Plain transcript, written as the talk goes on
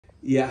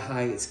Yeah,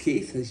 hi, it's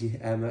Keith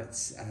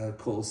at our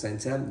call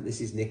centre.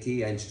 This is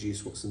Nikki, I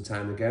introduced some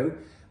time ago.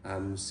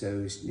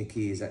 So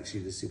Nikki is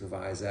actually the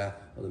supervisor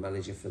or the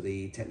manager for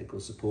the technical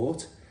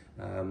support.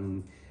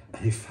 In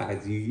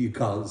fact, you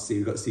can't see,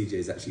 we've got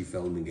CJ's actually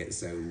filming it,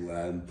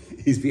 so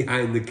he's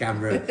behind the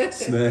camera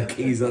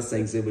smirking, he's not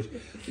saying so much.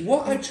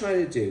 What I'm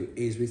trying to do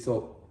is we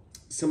thought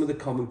some of the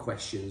common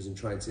questions and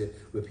trying to,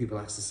 where people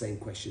ask the same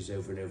questions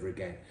over and over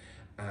again.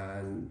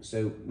 And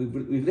so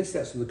we've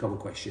listed out some of the common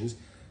questions.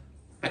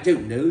 I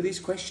don't know these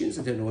questions,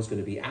 I don't know what's going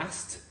to be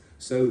asked.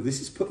 So this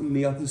is putting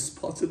me on the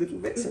spot a little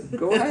bit. So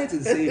go ahead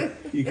and see,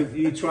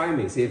 you try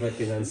me, see if I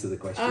can answer the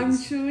questions. I'm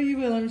sure you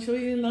will, I'm sure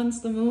you'll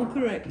answer them all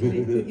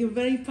correctly. You're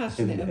very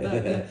passionate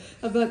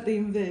about the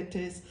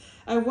inverters.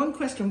 One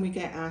question we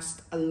get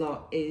asked a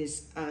lot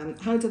is,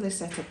 how do they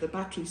set up the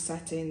battery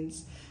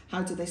settings?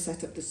 How do they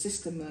set up the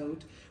system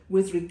mode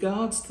with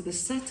regards to the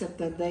setup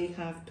that they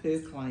have per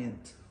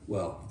client?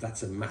 Well,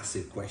 that's a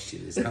massive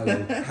question. Is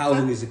how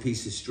long is a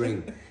piece of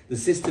string? The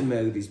system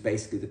mode is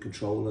basically the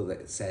controller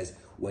that says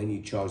when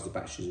you charge the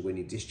batteries, when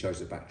you discharge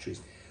the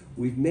batteries.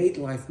 We've made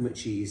life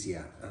much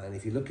easier, and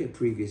if you look at a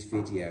previous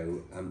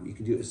video, you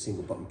can do it as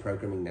single button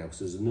programming now.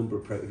 So there's a number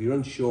of if you're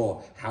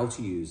unsure how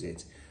to use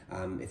it,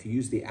 if you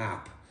use the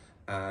app,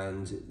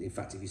 and in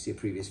fact, if you see a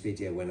previous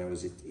video when I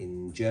was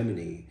in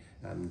Germany,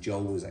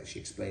 Joel was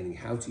actually explaining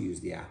how to use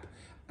the app,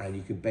 and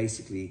you can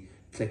basically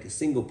click a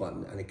single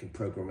button and it can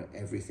program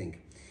everything.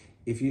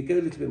 If you go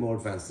a little bit more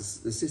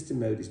advanced, the system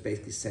mode is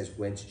basically says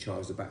when to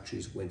charge the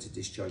batteries, when to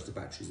discharge the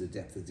batteries, the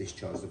depth of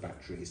discharge of the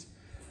batteries.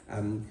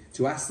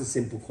 To ask the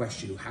simple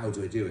question, how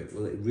do I do it?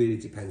 Well, it really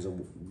depends on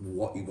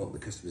what you want the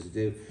customer to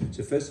do.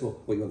 So first of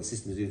all, what you want the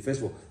system to do,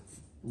 first of all,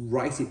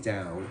 write it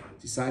down,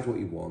 decide what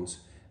you want.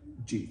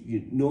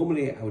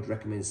 Normally, I would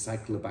recommend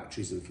cycle the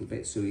batteries a little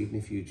bit. So even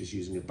if you're just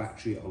using a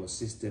battery on a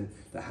system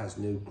that has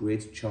no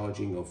grid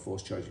charging or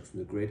force charging from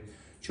the grid,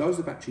 charge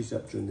the batteries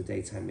up during the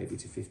daytime, maybe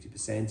to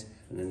 50%,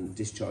 and then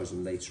discharge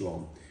them later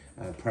on.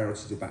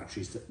 Priority to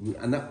batteries,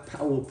 and that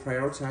will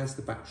prioritize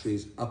the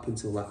batteries up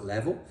until that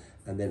level.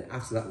 And then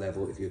after that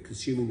level, if you're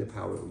consuming the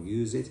power, it will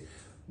use it.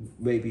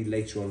 Maybe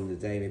later on in the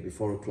day, maybe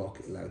 4 o'clock,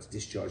 it's allowed to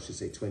discharge to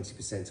say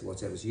 20% or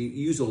whatever. So you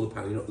use all the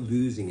power, you're not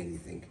losing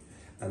anything.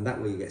 And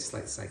that way you get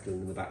slight cycling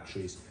in the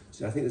batteries.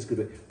 So I think that's a good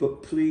way.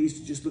 But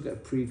please just look at a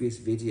previous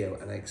video,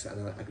 and I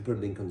can put a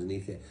link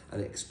underneath it, and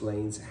it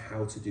explains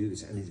how to do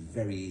this, and it's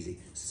very easy.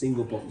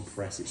 Single button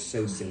press, it's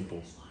so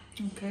simple.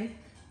 Okay,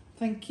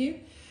 thank you.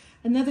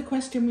 Another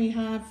question we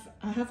have,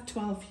 I have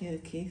 12 here,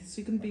 Keith, so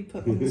you can be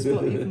put on the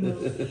spot even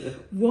more.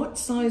 What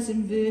size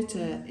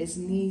inverter is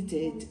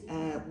needed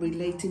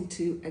relating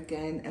to,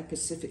 again, a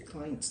specific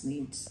client's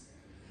needs?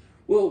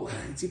 Well,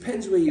 it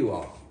depends where you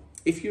are.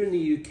 If you're in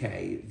the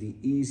UK, the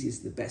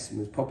easiest, the best,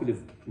 most popular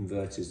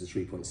inverter is the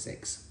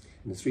 3.6.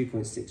 And the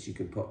 3.6 you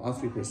can put, our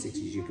 3.6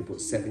 is you can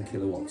put 7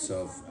 kilowatts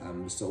of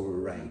solar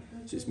array,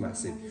 so it's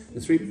massive.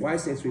 Why I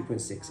say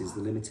 3.6 is the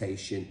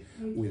limitation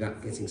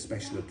without getting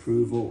special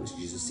approval, which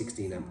is a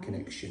 16 amp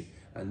connection.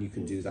 And you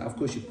can do that. Of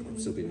course, you've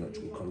still be an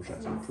electrical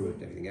contractor and approved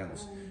and everything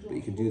else, but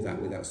you can do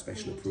that without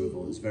special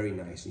approval. It's very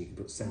nice, and you can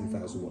put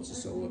 7,000 watts of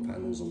solar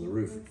panels on the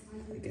roof.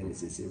 Again,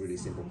 it's really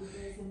simple.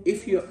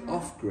 If you're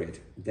off-grid,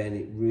 then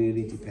it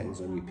really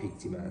depends on your peak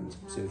demand.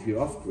 So if you're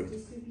off-grid,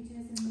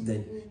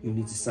 then you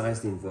need to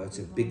size the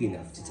inverter big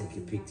enough to take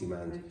your peak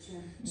demand.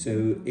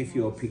 So if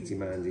your peak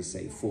demand is,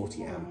 say,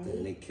 40 amp, then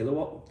an 8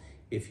 kilowatt.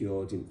 If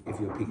your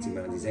peak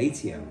demand is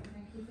 80 amp,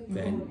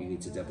 then you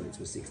need to double it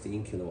to a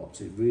 16 kilowatt.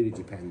 So it really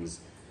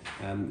depends.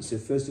 So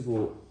first of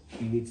all,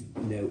 you need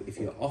to know if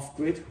you're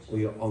off-grid or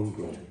you're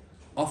on-grid.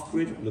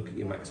 Off-grid, look at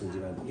your maximum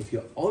demand. If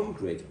you're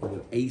on-grid or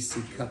you're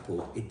AC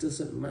coupled, it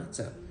doesn't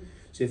matter.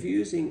 So if you're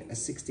using a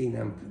 16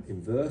 amp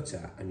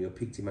inverter and your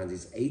peak demand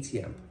is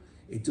 80 amp,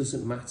 it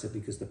doesn't matter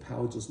because the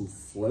power doesn't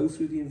flow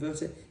through the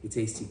inverter, it's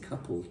AC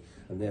coupled,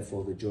 and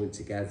therefore they're joined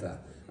together.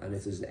 And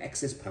if there's an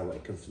excess power,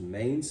 it comes from the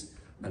mains,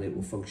 and it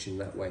will function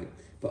that way.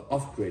 But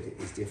off-grid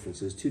is different,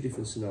 so there's two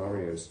different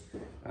scenarios.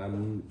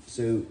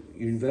 So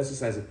your inverter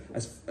size,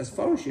 as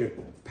far as your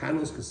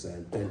panel's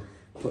concerned, then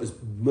put as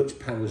much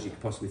panels as you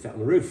could possibly fit on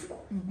the roof.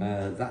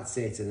 That's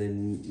it, and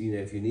then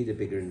if you need a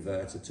bigger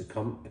inverter to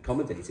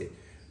accommodate it,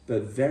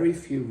 but very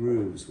few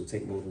roofs will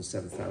take more than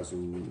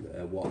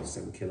 7,000 watts,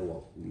 7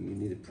 kilowatt. You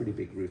need a pretty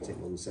big roof to take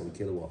more than 7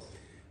 kilowatt.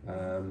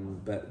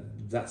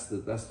 But that's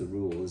the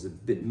rule. There's a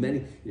bit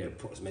many,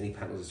 put as many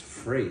panels as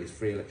free. It's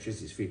free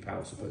electricity, it's free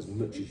power, so put as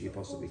much as you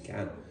possibly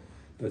can.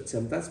 But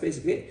that's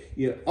basically it.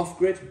 You're off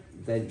grid,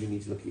 then you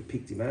need to look at your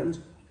peak demand.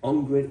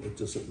 On grid, it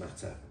doesn't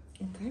matter.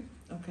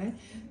 Okay.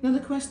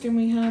 Another question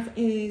we have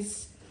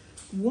is,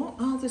 what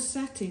are the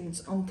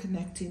settings on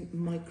connecting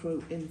micro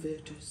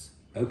inverters?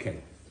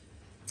 Okay.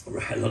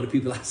 Right, a lot of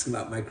people ask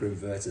about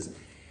microinverters.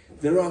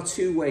 There are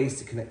two ways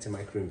to connect a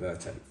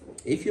microinverter.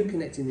 If you're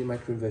connecting the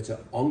microinverter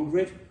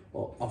on-grid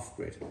or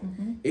off-grid.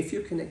 If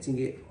you're connecting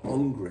it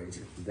on-grid,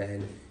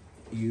 then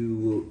you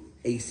will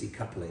AC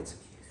couple it.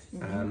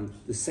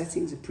 The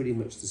settings are pretty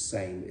much the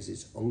same as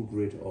it's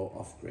on-grid or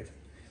off-grid.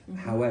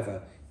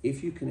 However,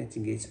 If you're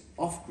connecting it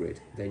off-grid,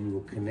 then you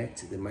will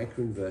connect the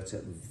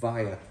microinverter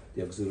via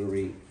the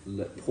auxiliary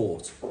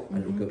port,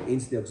 and it will go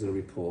into the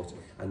auxiliary port,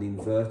 and the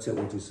inverter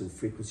will do some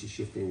frequency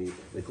shifting.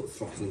 They call it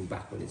throttling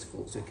back when it's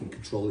full, so it can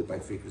control it by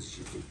frequency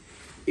shifting.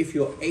 If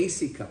you're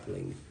AC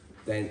coupling,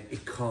 then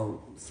it can't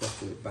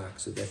throttle it back,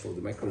 so therefore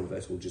the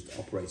microinverter will just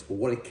operate. But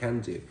what it can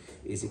do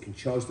is it can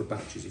charge the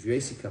batteries. If you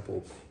AC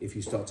couple, if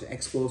you start to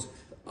export,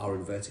 our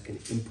inverter can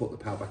input the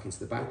power back into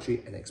the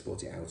battery and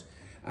export it out.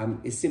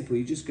 It's simple.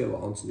 You just go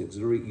onto the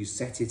auxiliary, you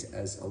set it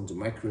as under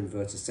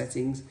microinverter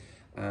settings,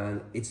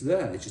 and it's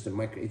there. It's just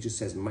it just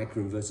says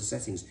microinverter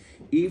settings.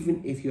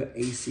 Even if you're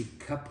AC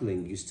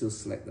coupling, you still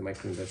select the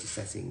microinverter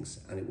settings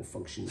and it will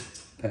function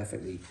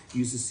perfectly.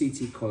 Use the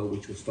CT coil,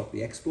 which will stop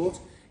the export.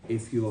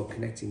 If you are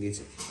connecting it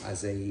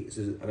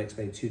so I'm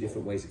explaining two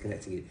different ways of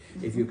connecting it.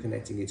 If you're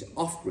connecting it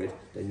off-grid,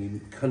 then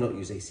you cannot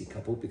use AC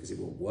couple because it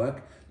won't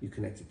work. You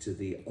connect it to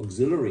the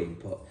auxiliary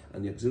input,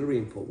 and the auxiliary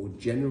input will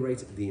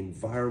generate the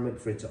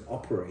environment for it to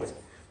operate.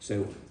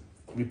 So,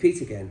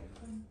 repeat again,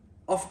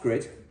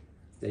 off-grid,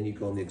 then you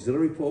go on the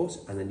auxiliary port,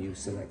 and then you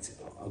select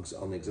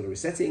on the auxiliary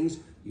settings,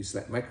 you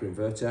select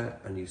microinverter,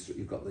 and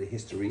you've got the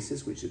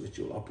hysteresis, which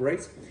will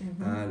operate.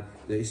 And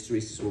the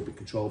hysteresis will be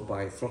controlled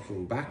by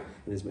throttling back,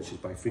 and as much as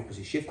by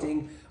frequency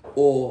shifting,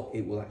 or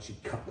it will actually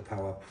cut the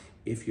power.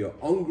 If you're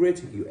on grid,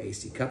 you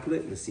AC couple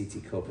it, and the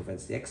CT coil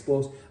prevents the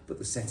export, but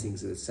the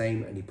settings are the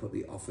same, and you put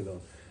the off and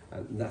on.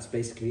 And that's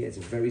basically it. It's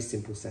a very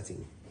simple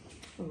setting.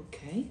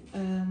 Okay.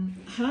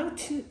 How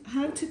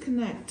to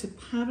connect to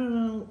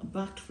parallel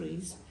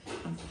batteries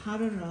and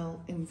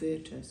parallel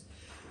inverters?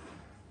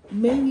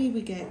 Mainly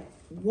we get,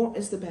 what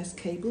is the best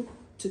cable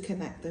to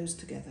connect those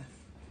together?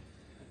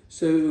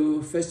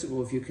 So first of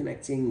all, if you're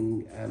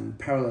connecting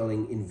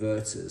paralleling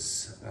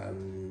inverters,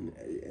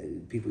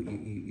 people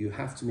you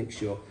have to make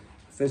sure.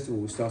 First of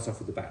all, we start off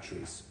with the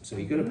batteries. So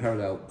you're going to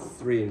parallel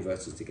 3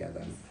 inverters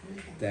together.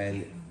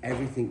 Then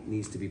everything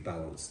needs to be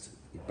balanced.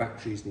 Your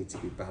batteries need to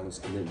be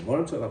balanced, and then what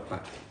I'm talking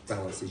about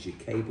balance is your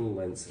cable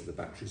lengths of the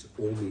batteries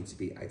all need to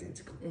be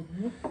identical.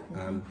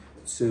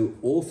 So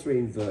all 3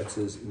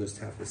 inverters must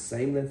have the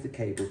same length of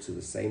cable to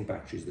the same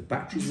batteries. The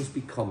batteries must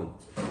be common,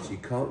 so you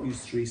can't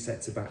use 3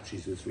 sets of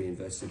batteries with 3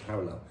 inverters in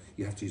parallel.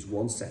 You have to use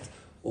 1 set,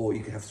 or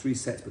you can have 3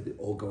 sets, but they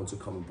all go into a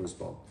common bus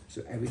bar.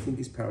 So everything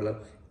is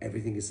parallel,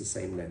 everything is the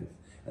same length,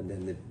 and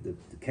then the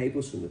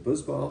cables from the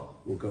bus bar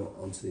will go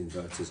onto the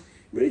inverters.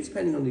 Really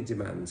depending on the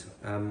demand.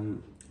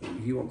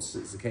 If you want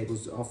the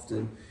cables,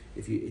 often,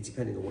 it's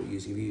depending on what you're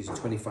using. If you're using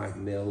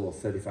 25mm or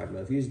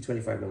 35mm, if you're using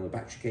 25mm on the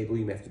battery cable,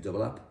 you may have to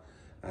double up.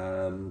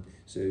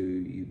 So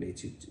you may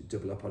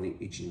double up on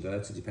each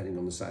inverter depending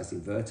on the size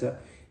of the inverter.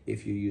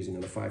 If you're using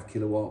on a 5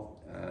 kilowatt,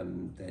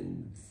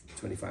 then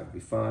 25 will be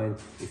fine.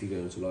 If you're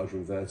going to a larger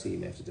inverter, you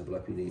may have to double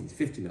up. You need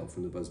 50mm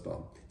from the bus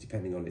bar,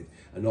 depending on it.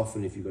 And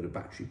often, if you've got a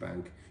battery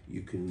bank,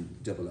 you can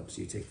double up.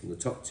 So you take from the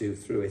top 2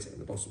 through it, and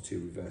the bottom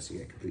 2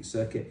 reversing a complete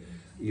circuit.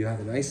 You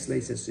have an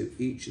isolator, so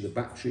each of the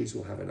batteries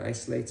will have an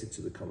isolator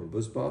to the common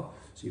bus bar.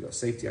 So you've got a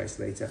safety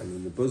isolator, and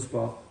then the bus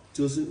bar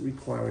doesn't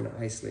require an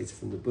isolator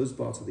from the bus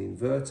bar to the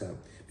inverter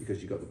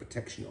because you've got the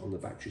protection on the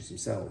batteries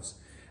themselves.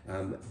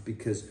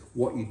 Because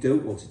what you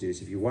don't want to do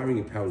is, if you're wiring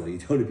in parallel, you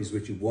don't want to be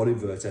switching one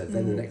inverter,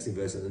 then the next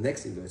inverter, and the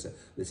next inverter,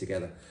 they're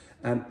together.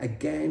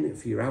 Again,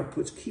 for your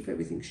outputs, keep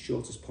everything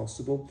short as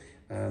possible,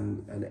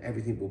 and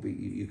everything will be,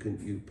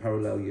 you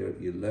parallel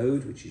your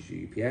load, which is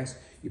your UPS,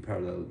 you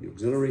parallel your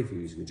auxiliary if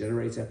you're using a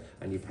generator,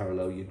 and you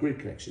parallel your grid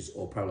connections,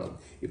 or parallel.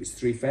 If it's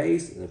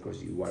 3-phase, and of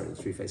course you wire in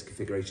 3-phase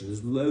configuration,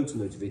 there's loads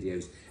and loads of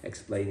videos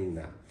explaining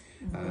that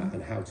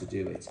and how to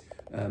do it.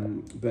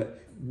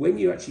 But when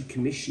you're actually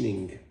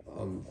commissioning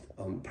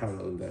on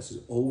parallel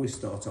inverters, always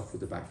start off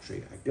with the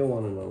battery. I go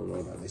on and on and on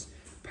about this.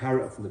 Power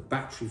it up from the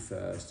battery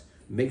first,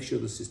 make sure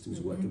the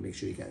system's working, make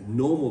sure you get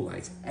normal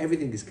light,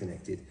 everything is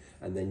connected,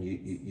 and then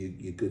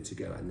you're good to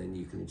go, and then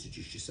you can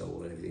introduce your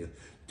solar and everything else.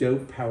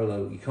 Don't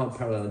parallel, you can't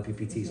parallel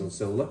MPPTs on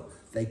solar.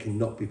 They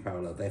cannot be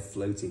parallel, they're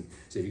floating.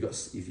 So if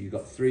you've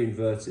got 3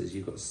 inverters,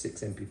 you've got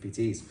 6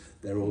 MPPTs,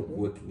 they're all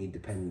working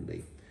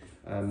independently.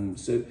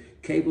 So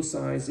cable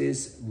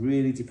sizes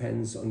really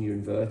depends on your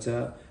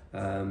inverter.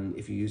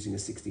 If you're using a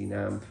 16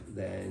 amp,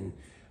 then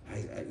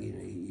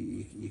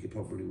you could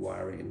probably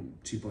wire it in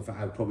 2.5.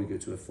 I would probably go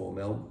to a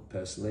 4mm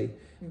personally.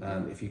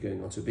 If you're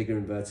going onto a bigger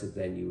inverter,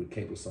 then you would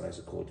cable size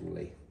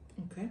accordingly.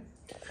 Okay.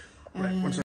 Right.